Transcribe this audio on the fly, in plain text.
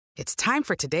It's time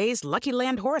for today's Lucky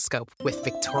Land horoscope with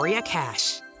Victoria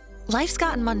Cash. Life's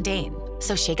gotten mundane,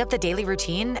 so shake up the daily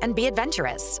routine and be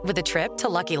adventurous with a trip to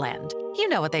Lucky Land. You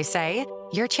know what they say,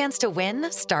 your chance to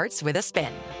win starts with a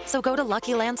spin. So go to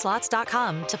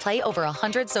LuckyLandSlots.com to play over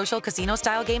 100 social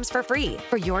casino-style games for free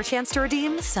for your chance to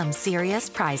redeem some serious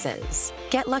prizes.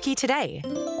 Get lucky today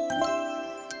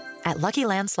at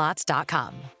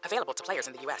LuckyLandSlots.com. Available to players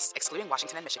in the U.S., excluding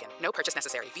Washington and Michigan. No purchase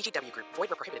necessary. VGW Group. Void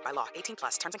where prohibited by law.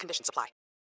 18+. Terms and conditions apply.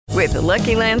 With the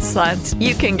Lucky Land Slots,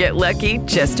 you can get lucky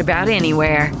just about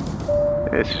anywhere.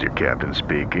 This is your captain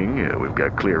speaking. We've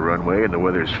got clear runway and the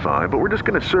weather's fine, but we're just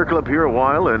going to circle up here a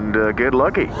while and get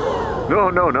lucky.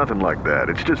 No, nothing like that.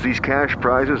 It's just these cash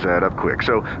prizes add up quick.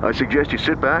 So I suggest you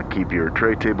sit back, keep your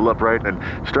tray table upright, and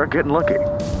start getting lucky.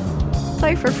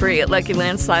 Play for free at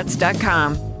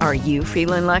LuckyLandSlots.com. Are you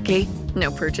feeling lucky? No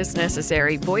purchase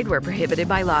necessary. Void where prohibited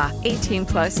by law.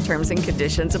 18+ terms and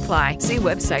conditions apply. See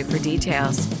website for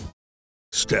details.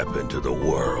 Step into the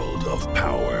world of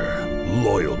power,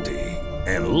 loyalty,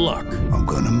 and luck. I'm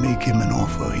gonna make him an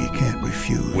offer he can't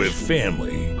refuse. With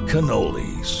family,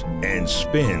 cannolis, and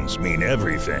spins mean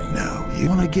everything. Now, you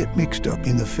wanna get mixed up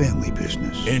in the family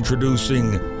business.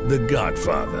 Introducing The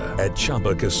Godfather at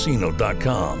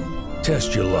ChumbaCasino.com.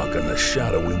 Test your luck in the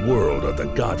shadowy world of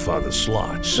The Godfather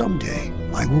slot. Someday,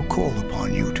 I will call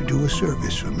upon you to do a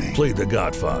service for me. Play The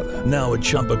Godfather, now at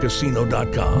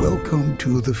ChumbaCasino.com. Welcome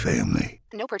to the family.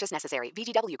 No purchase necessary.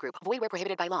 VGW Group. Void where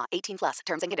prohibited by law. 18+.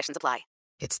 Terms and conditions apply.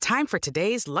 It's time for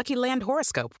today's Lucky Land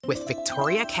horoscope with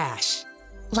Victoria Cash.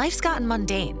 Life's gotten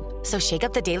mundane, so shake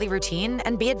up the daily routine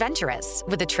and be adventurous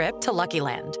with a trip to Lucky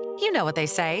Land. You know what they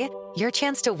say, your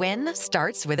chance to win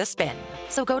starts with a spin.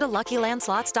 So go to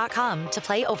LuckyLandSlots.com to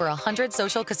play over 100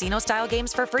 social casino-style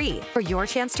games for free for your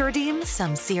chance to redeem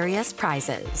some serious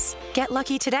prizes. Get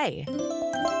lucky today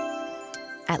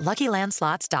at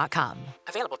LuckyLandSlots.com.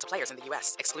 Available to players in the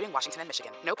U.S., excluding Washington and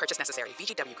Michigan. No purchase necessary.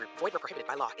 VGW Group. Void where prohibited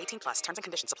by law. 18+. Terms and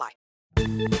conditions apply.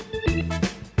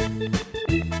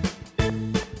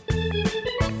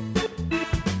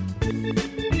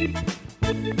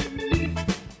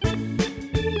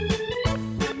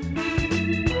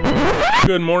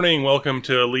 Good morning. Welcome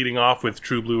to Leading Off with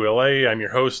True Blue LA. I'm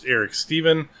your host, Eric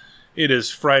Steven. It is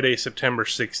Friday, September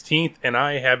 16th, and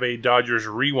I have a Dodgers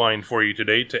rewind for you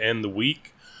today to end the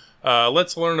week.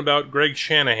 Let's learn about Greg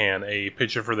Shanahan, a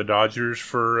pitcher for the Dodgers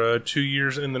for 2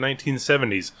 years in the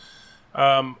 1970s.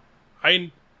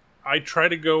 I try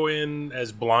to go in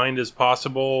as blind as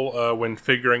possible when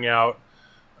figuring out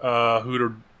who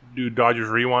to do Dodgers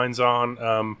rewinds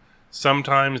on.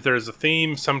 Sometimes there's a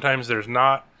theme, sometimes there's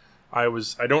not. I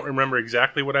don't remember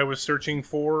exactly what I was searching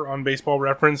for on Baseball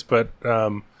Reference, but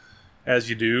as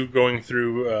you do, going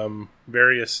through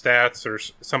various stats or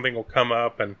something will come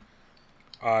up, and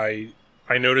I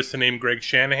noticed the name Greg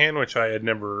Shanahan, which I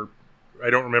don't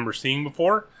remember seeing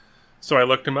before. So I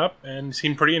looked him up, and he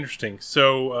seemed pretty interesting.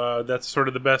 So that's sort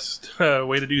of the best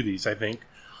way to do these, I think.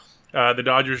 The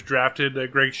Dodgers drafted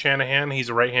Greg Shanahan. He's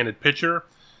a right-handed pitcher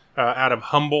out of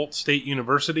Humboldt State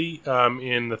University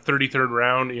in the 33rd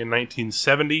round in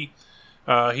 1970.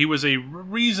 He was a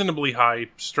reasonably high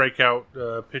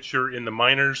strikeout pitcher in the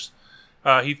minors.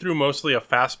 He threw mostly a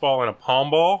fastball and a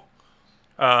palm ball.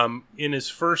 In his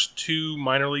first two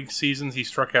minor league seasons, he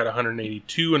struck out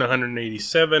 182 and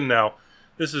 187. Now,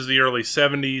 this is the early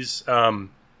 70s.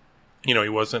 He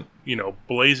wasn't,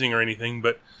 blazing or anything,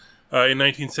 but in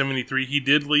 1973, he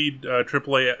did lead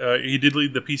AAA. He did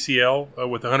lead the PCL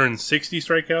with 160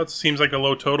 strikeouts. Seems like a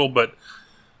low total, but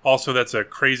also that's a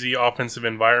crazy offensive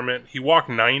environment. He walked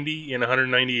 90 in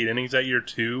 198 innings that year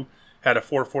too. Had a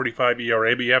 4.45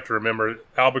 ERA, but you have to remember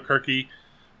Albuquerque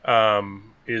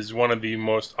is one of the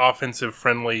most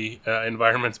offensive-friendly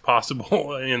environments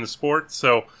possible in the sport.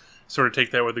 So sort of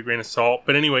take that with a grain of salt.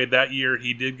 But anyway, that year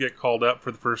he did get called up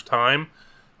for the first time.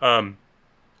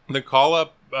 The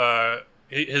call-up,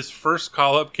 his first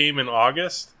call-up came in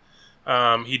August.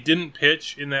 He didn't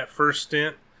pitch in that first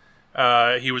stint.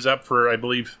 He was up for, I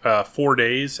believe, 4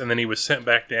 days, and then he was sent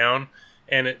back down.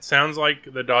 And it sounds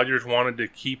like the Dodgers wanted to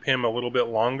keep him a little bit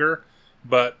longer,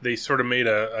 but they sort of made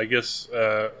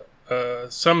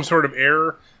some sort of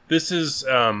error. This is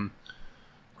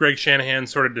Greg Shanahan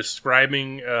sort of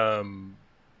describing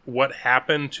what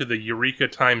happened to the Eureka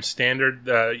Times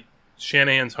Standard.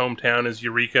 Shanahan's hometown is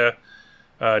Eureka,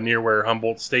 near where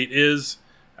Humboldt State is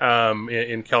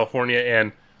in California.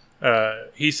 And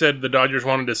he said the Dodgers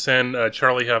wanted to send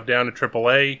Charlie Huff down to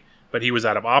AAA, but he was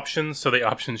out of options, so they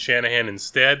optioned Shanahan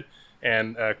instead.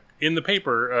 And in the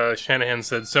paper, Shanahan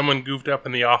said someone goofed up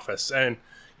in the office. And,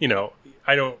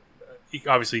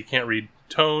 obviously you can't read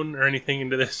tone or anything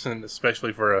into this, and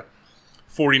especially for a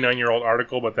 49-year-old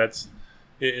article, but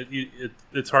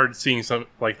it's hard seeing something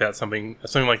like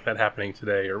that happening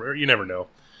today, or you never know.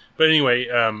 But anyway,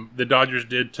 the Dodgers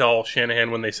did tell Shanahan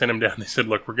when they sent him down, they said,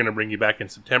 look, we're going to bring you back in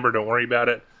September. Don't worry about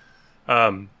it.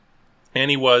 And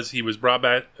he was brought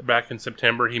back in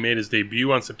September. He made his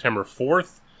debut on September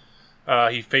 4th.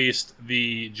 He faced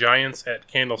the Giants at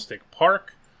Candlestick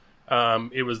Park.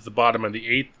 It was the bottom of the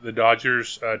 8th. The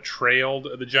Dodgers trailed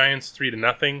the Giants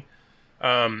 3-0.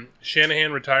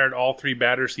 Shanahan retired all 3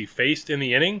 batters he faced in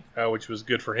the inning, which was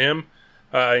good for him,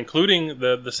 including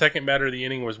the second batter of the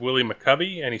inning was Willie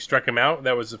McCovey, and he struck him out.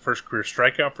 That was the first career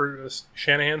strikeout for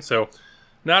Shanahan, so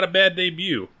not a bad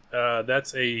debut.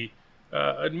 That's a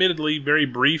admittedly very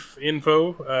brief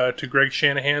info to Greg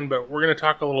Shanahan, but we're going to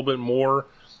talk a little bit more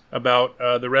about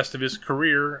the rest of his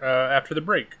career after the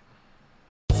break.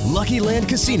 Lucky Land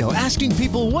Casino, asking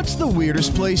people, what's the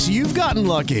weirdest place you've gotten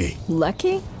lucky?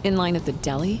 Lucky? In line at the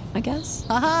deli, I guess?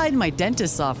 Aha, in my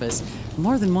dentist's office.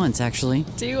 More than once, actually.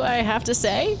 Do I have to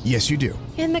say? Yes, you do.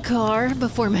 In the car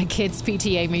before my kids'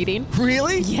 PTA meeting.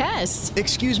 Really? Yes.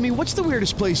 Excuse me, what's the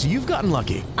weirdest place you've gotten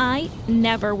lucky? I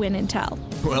never win and tell.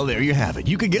 Well, there you have it.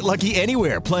 You can get lucky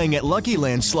anywhere, playing at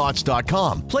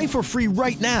LuckyLandSlots.com. Play for free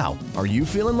right now. Are you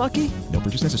feeling lucky? No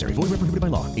purchase necessary. Void where prohibited by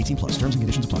law. 18+. Terms and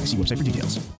conditions apply. See website for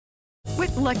details.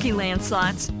 With Lucky Land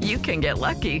Slots, you can get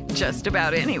lucky just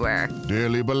about anywhere.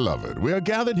 Dearly beloved, we are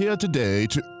gathered here today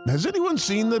to... Has anyone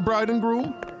seen the bride and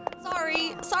groom?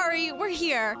 Sorry, we're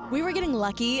here. We were getting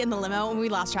lucky in the limo and we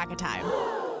lost track of time.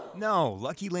 No,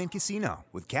 Lucky Land Casino,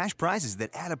 with cash prizes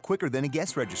that add up quicker than a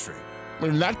guest registry.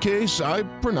 In that case, I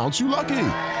pronounce you lucky.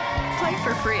 Play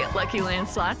for free at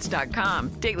LuckyLandSlots.com.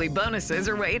 Daily bonuses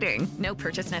are waiting. No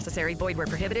purchase necessary. Void where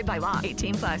prohibited by law.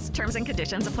 18+. Terms and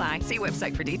conditions apply. See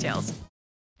website for details.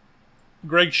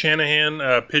 Greg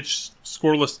Shanahan pitched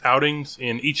scoreless outings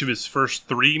in each of his first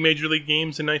 3 Major League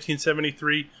games in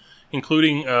 1973,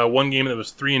 including one game that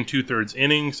was 3 2/3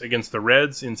 innings against the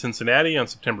Reds in Cincinnati on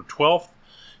September 12th.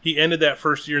 He ended that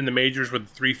first year in the majors with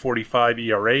a 3.45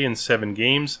 ERA in 7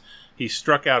 games. He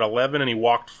struck out 11 and he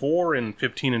walked 4 in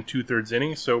 15 2/3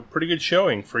 innings, so pretty good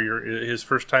showing for his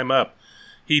first time up.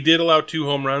 He did allow 2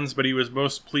 home runs, but he was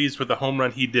most pleased with the home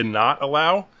run he did not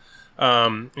allow.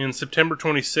 In September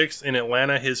 26th in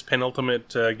Atlanta, his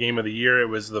penultimate game of the year, it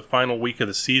was the final week of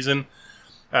the season.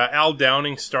 Al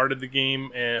Downing started the game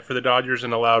for the Dodgers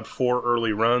and allowed 4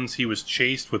 early runs. He was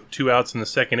chased with 2 outs in the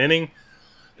second inning.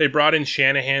 They brought in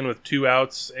Shanahan with 2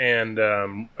 outs and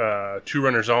 2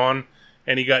 runners on,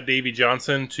 and he got Davey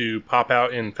Johnson to pop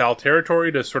out in foul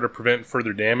territory to sort of prevent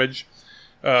further damage.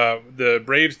 The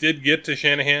Braves did get to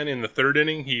Shanahan in the 3rd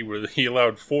inning. He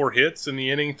allowed 4 hits in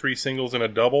the inning, 3 singles and a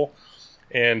double,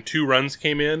 and 2 runs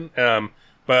came in.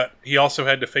 But he also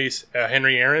had to face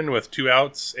Henry Aaron with 2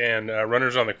 outs and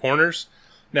runners on the corners.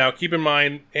 Now, keep in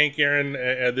mind, Henry Aaron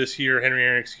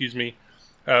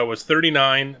was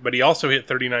 39, but he also hit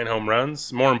 39 home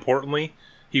runs. More importantly,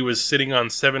 he was sitting on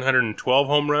 712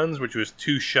 home runs, which was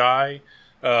 2 shy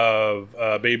of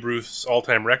Babe Ruth's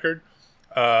all-time record.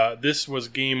 This was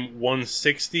game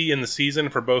 160 in the season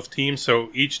for both teams, so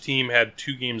each team had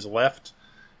 2 games left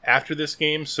after this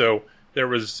game. So there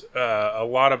was a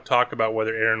lot of talk about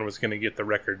whether Aaron was going to get the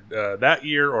record that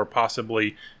year or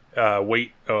possibly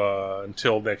wait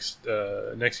until next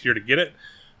year to get it.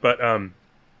 But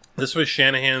this was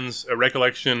Shanahan's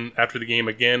recollection after the game,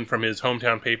 again from his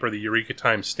hometown paper, the Eureka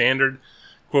Times-Standard.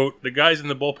 Quote, "The guys in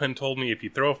the bullpen told me if you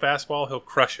throw a fastball, he'll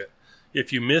crush it.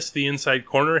 If you miss the inside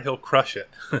corner, he'll crush it."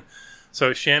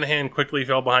 So Shanahan quickly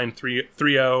fell behind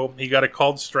 3-0. He got a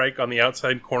called strike on the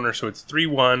outside corner, so it's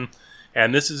 3-1.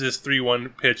 And this is his 3-1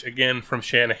 pitch, again from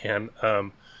Shanahan.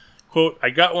 Quote, "I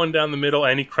got one down the middle,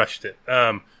 and he crushed it.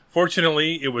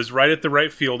 Fortunately, it was right at the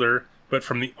right fielder, but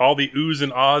from all the oohs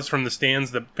and ahs from the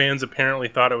stands, the fans apparently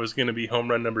thought it was going to be home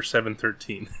run number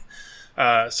 713.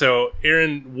 So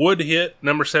Aaron would hit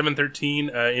number 713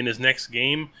 in his next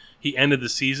game. He ended the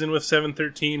season with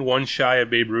 713, 1 shy of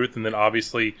Babe Ruth, and then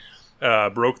obviously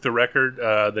broke the record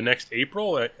the next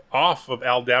April off of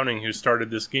Al Downing, who started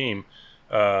this game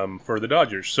for the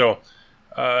Dodgers. So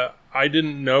I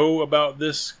didn't know about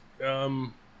this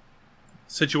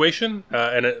situation,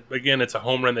 and again, it's a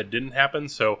home run that didn't happen,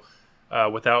 so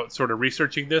without sort of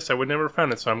researching this, I would never have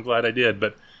found it, so I'm glad I did.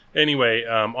 But anyway,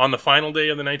 on the final day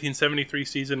of the 1973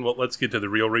 season, well, let's get to the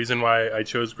real reason why I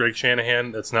chose Greg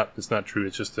Shanahan. It's not true,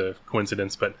 it's just a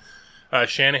coincidence, but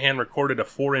Shanahan recorded a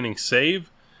 4-inning save,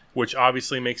 which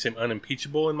obviously makes him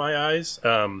unimpeachable in my eyes.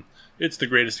 It's the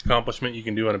greatest accomplishment you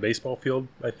can do on a baseball field,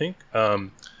 I think.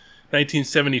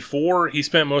 1974, he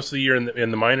spent most of the year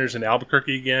in the minors in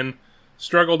Albuquerque again.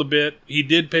 struggled a bit. He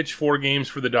did pitch 4 games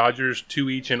for the Dodgers, 2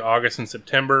 each in August and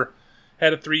September.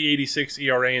 Had a .386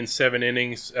 ERA in 7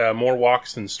 innings, more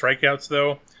walks than strikeouts,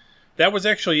 though. That was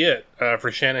actually it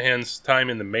for Shanahan's time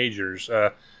in the majors.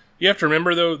 You have to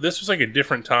remember, though, this was like a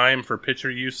different time for pitcher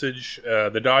usage.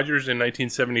 The Dodgers in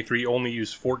 1973 only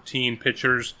used 14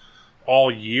 pitchers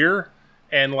all year.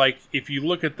 And, like, if you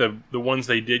look at the ones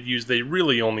they did use, they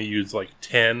really only used, like,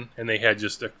 10. And they had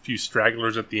just a few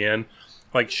stragglers at the end.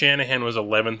 Like, Shanahan was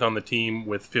 11th on the team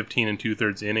with 15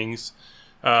 2/3 innings.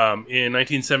 In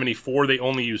 1974, they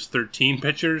only used 13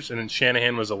 pitchers. And then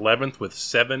Shanahan was 11th with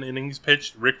 7 innings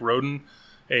pitched. Rick Rhoden,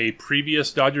 a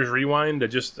previous Dodgers Rewind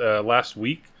just last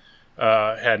week,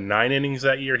 had 9 innings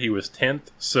that year. He was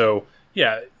 10th. So,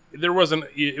 yeah,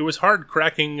 it was hard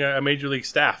cracking a major league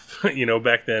staff,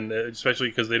 back then, especially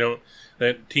because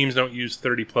teams don't use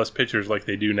 30-plus pitchers like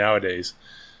they do nowadays.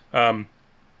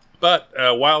 But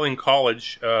while in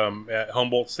college at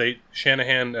Humboldt State,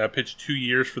 Shanahan pitched 2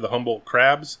 years for the Humboldt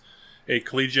Crabs, a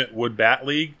collegiate wood bat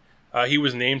league. He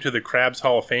was named to the Crabs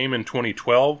Hall of Fame in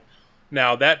 2012.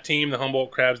 Now, that team, the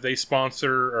Humboldt Crabs, they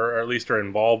sponsor, or at least are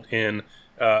involved in,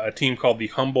 a team called the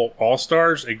Humboldt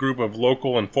All-Stars, a group of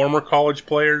local and former college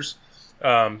players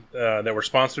that were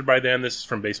sponsored by them. This is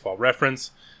from Baseball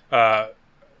Reference.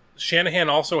 Shanahan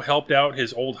also helped out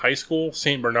his old high school,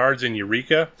 St. Bernard's in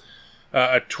Eureka.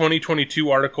 A 2022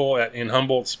 article in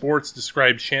Humboldt Sports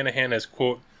described Shanahan as,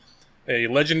 quote, a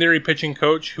legendary pitching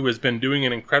coach who has been doing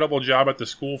an incredible job at the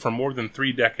school for more than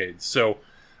 3 decades. So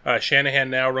Shanahan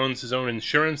now runs his own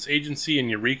insurance agency in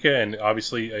Eureka and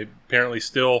obviously apparently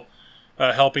still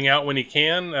helping out when he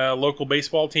can, local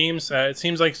baseball teams. It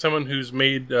seems like someone who's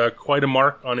made quite a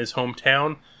mark on his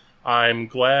hometown. I'm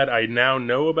glad I now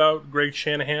know about Greg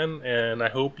Shanahan, and I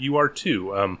hope you are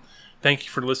too. Thank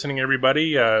you for listening,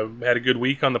 everybody. Had a good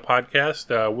week on the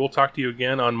podcast. We'll talk to you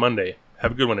again on Monday.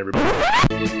 Have a good one,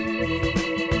 everybody.